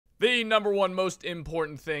The number one most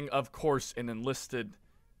important thing, of course, in Enlisted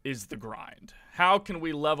is the grind. How can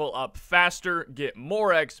we level up faster, get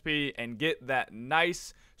more XP, and get that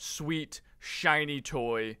nice, sweet, shiny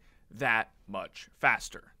toy that much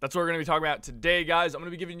faster? That's what we're going to be talking about today, guys. I'm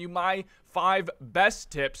going to be giving you my 5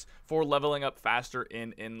 best tips for leveling up faster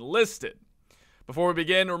in Enlisted. Before we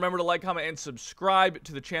begin, remember to like, comment, and subscribe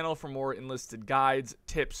to the channel for more Enlisted guides,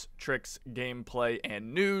 tips, tricks, gameplay,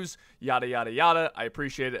 and news, yada, yada, yada. I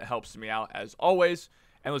appreciate it. It helps me out as always.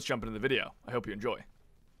 And let's jump into the video. I hope you enjoy.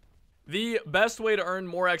 The best way to earn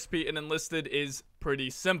more XP in Enlisted is pretty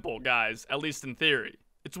simple, guys, at least in theory.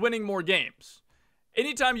 It's winning more games.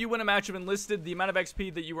 Anytime you win a match of Enlisted, the amount of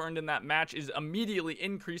XP that you earned in that match is immediately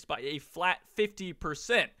increased by a flat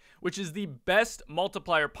 50%, which is the best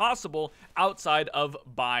multiplier possible outside of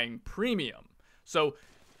buying premium. So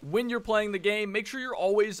when you're playing the game, make sure you're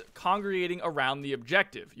always congregating around the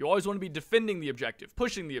objective. You always want to be defending the objective,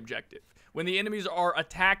 pushing the objective. When the enemies are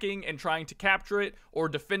attacking and trying to capture it or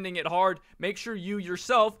defending it hard, make sure you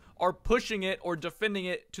yourself are pushing it or defending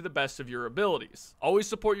it to the best of your abilities. Always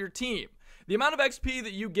support your team. The amount of XP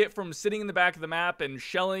that you get from sitting in the back of the map and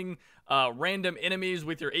shelling random enemies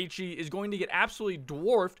with your HE is going to get absolutely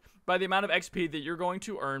dwarfed by the amount of XP that you're going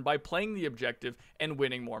to earn by playing the objective and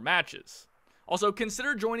winning more matches. Also,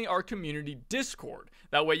 consider joining our community Discord.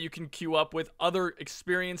 That way you can queue up with other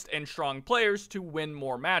experienced and strong players to win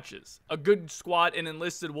more matches. A good squad in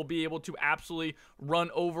Enlisted will be able to absolutely run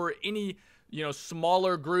over any,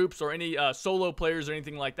 smaller groups or any solo players or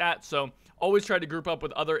anything like that. So always try to group up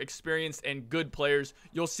with other experienced and good players.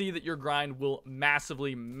 You'll see that your grind will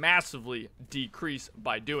massively, massively decrease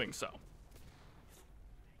by doing so.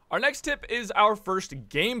 Our next tip is our first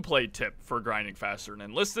gameplay tip for grinding faster in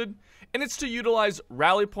Enlisted, and it's to utilize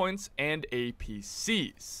rally points and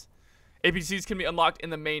APCs. APCs can be unlocked in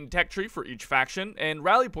the main tech tree for each faction, and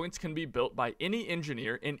rally points can be built by any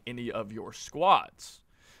engineer in any of your squads.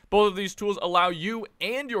 Both of these tools allow you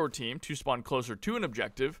and your team to spawn closer to an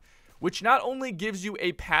objective, which not only gives you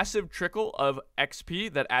a passive trickle of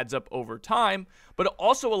XP that adds up over time, but it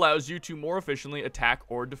also allows you to more efficiently attack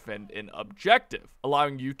or defend an objective,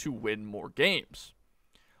 allowing you to win more games.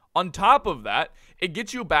 On top of that, it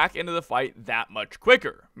gets you back into the fight that much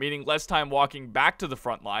quicker, meaning less time walking back to the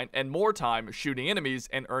front line and more time shooting enemies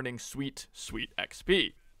and earning sweet, sweet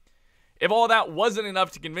XP. If all that wasn't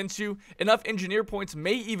enough to convince you, enough engineer points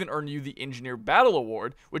may even earn you the Engineer Battle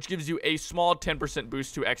Award, which gives you a small 10%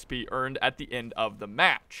 boost to XP earned at the end of the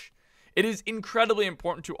match. It is incredibly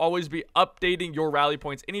important to always be updating your rally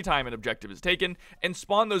points anytime an objective is taken, and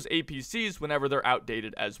spawn those APCs whenever they're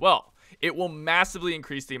outdated as well. It will massively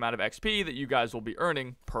increase the amount of XP that you guys will be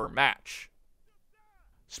earning per match.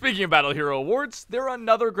 Speaking of Battle Hero Awards, they're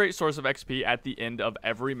another great source of XP at the end of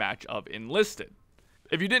every match of Enlisted.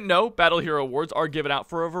 If you didn't know, Battle Hero Awards are given out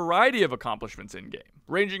for a variety of accomplishments in-game,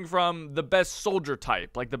 ranging from the best soldier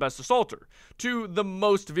type, like the best assaulter, to the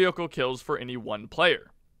most vehicle kills for any one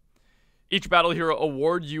player. Each Battle Hero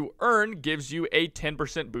Award you earn gives you a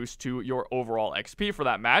 10% boost to your overall XP for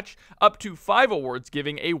that match, up to 5 awards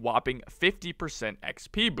giving a whopping 50%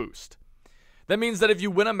 XP boost. That means that if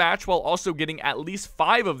you win a match while also getting at least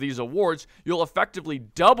 5 of these awards, you'll effectively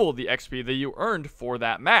double the XP that you earned for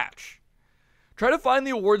that match. Try to find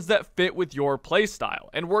the awards that fit with your playstyle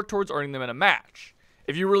and work towards earning them in a match.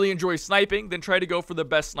 If you really enjoy sniping, then try to go for the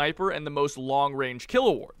best sniper and the most long-range kill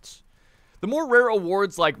awards. The more rare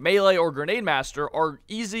awards like Melee or Grenade Master are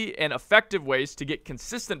easy and effective ways to get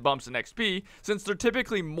consistent bumps in XP, since they're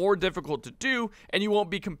typically more difficult to do and you won't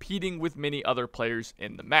be competing with many other players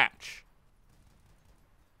in the match.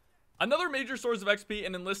 Another major source of XP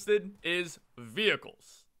in Enlisted is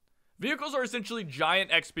vehicles. Vehicles are essentially giant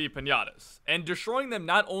XP pinatas, and destroying them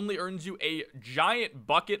not only earns you a giant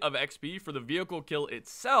bucket of XP for the vehicle kill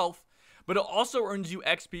itself, but it also earns you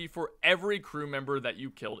XP for every crew member that you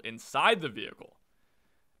killed inside the vehicle.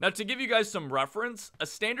 Now, to give you guys some reference, a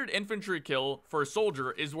standard infantry kill for a soldier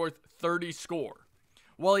is worth 30 score,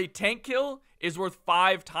 while a tank kill is worth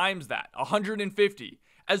 5 times that, 150.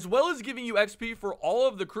 As well as giving you XP for all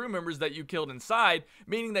of the crew members that you killed inside,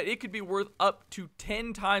 meaning that it could be worth up to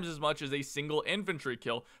 10 times as much as a single infantry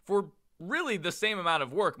kill for really the same amount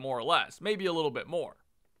of work, more or less, maybe a little bit more.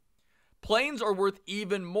 Planes are worth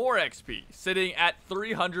even more XP, sitting at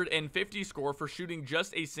 350 score for shooting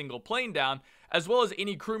just a single plane down, as well as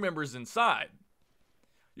any crew members inside.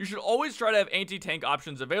 You should always try to have anti-tank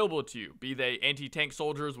options available to you, be they anti-tank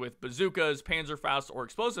soldiers with bazookas, Panzerfaust, or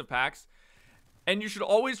explosive packs, and you should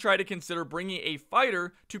always try to consider bringing a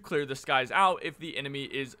fighter to clear the skies out if the enemy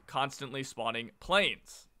is constantly spawning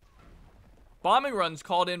planes. Bombing runs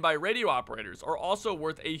called in by radio operators are also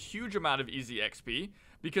worth a huge amount of easy XP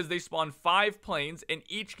because they spawn 5 planes and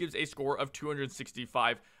each gives a score of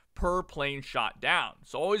 265 per plane shot down.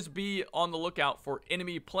 So always be on the lookout for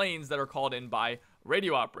enemy planes that are called in by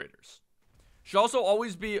radio operators. Should also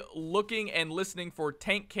always be looking and listening for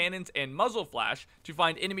tank cannons and muzzle flash to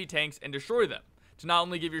find enemy tanks and destroy them, to not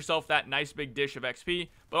only give yourself that nice big dish of XP,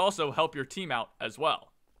 but also help your team out as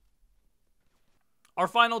well. Our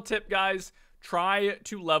final tip, guys, try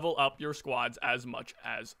to level up your squads as much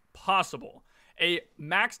as possible. A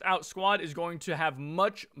maxed out squad is going to have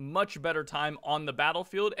much better time on the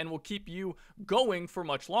battlefield and will keep you going for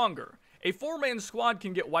much longer. A 4-man squad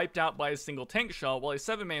can get wiped out by a single tank shell, while a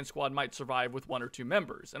 7-man squad might survive with 1 or 2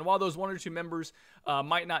 members. And while those 1 or 2 members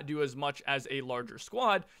might not do as much as a larger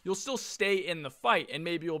squad, you'll still stay in the fight, and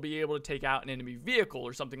maybe you'll be able to take out an enemy vehicle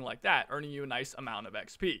or something like that, earning you a nice amount of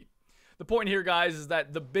XP. The point here, guys, is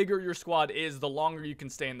that the bigger your squad is, the longer you can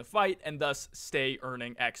stay in the fight, and thus stay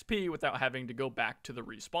earning XP without having to go back to the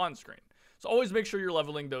respawn screen. So always make sure you're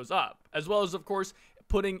leveling those up, as well as, of course,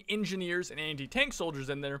 putting engineers and anti-tank soldiers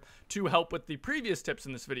in there to help with the previous tips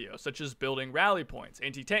in this video, such as building rally points,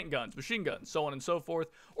 anti-tank guns, machine guns, so on and so forth,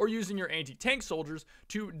 or using your anti-tank soldiers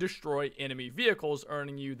to destroy enemy vehicles,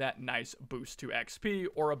 earning you that nice boost to XP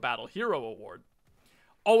or a battle hero award.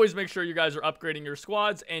 Always make sure you guys are upgrading your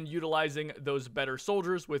squads and utilizing those better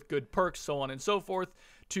soldiers with good perks, so on and so forth,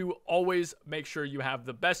 to always make sure you have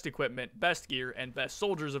the best equipment, best gear, and best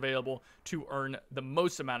soldiers available to earn the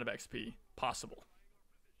most amount of XP possible.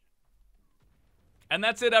 And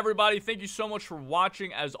that's it, everybody. Thank you so much for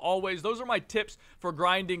watching. As always, those are my tips for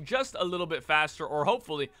grinding just a little bit faster, or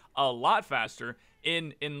hopefully a lot faster,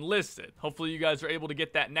 in Enlisted. Hopefully you guys are able to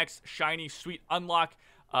get that next shiny, sweet unlock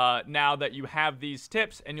now that you have these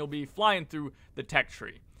tips, and you'll be flying through the tech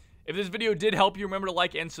tree. If this video did help you, remember to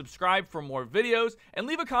like and subscribe for more videos, and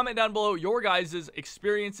leave a comment down below your guys'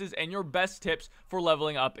 experiences and your best tips for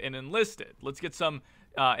leveling up in Enlisted. Let's get some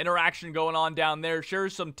interaction going on down there. Share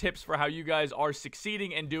some tips for how you guys are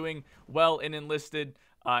succeeding and doing well in Enlisted,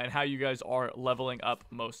 and how you guys are leveling up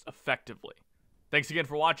most effectively. Thanks again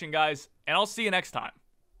for watching, guys, and I'll see you next time.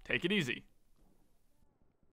 Take it easy.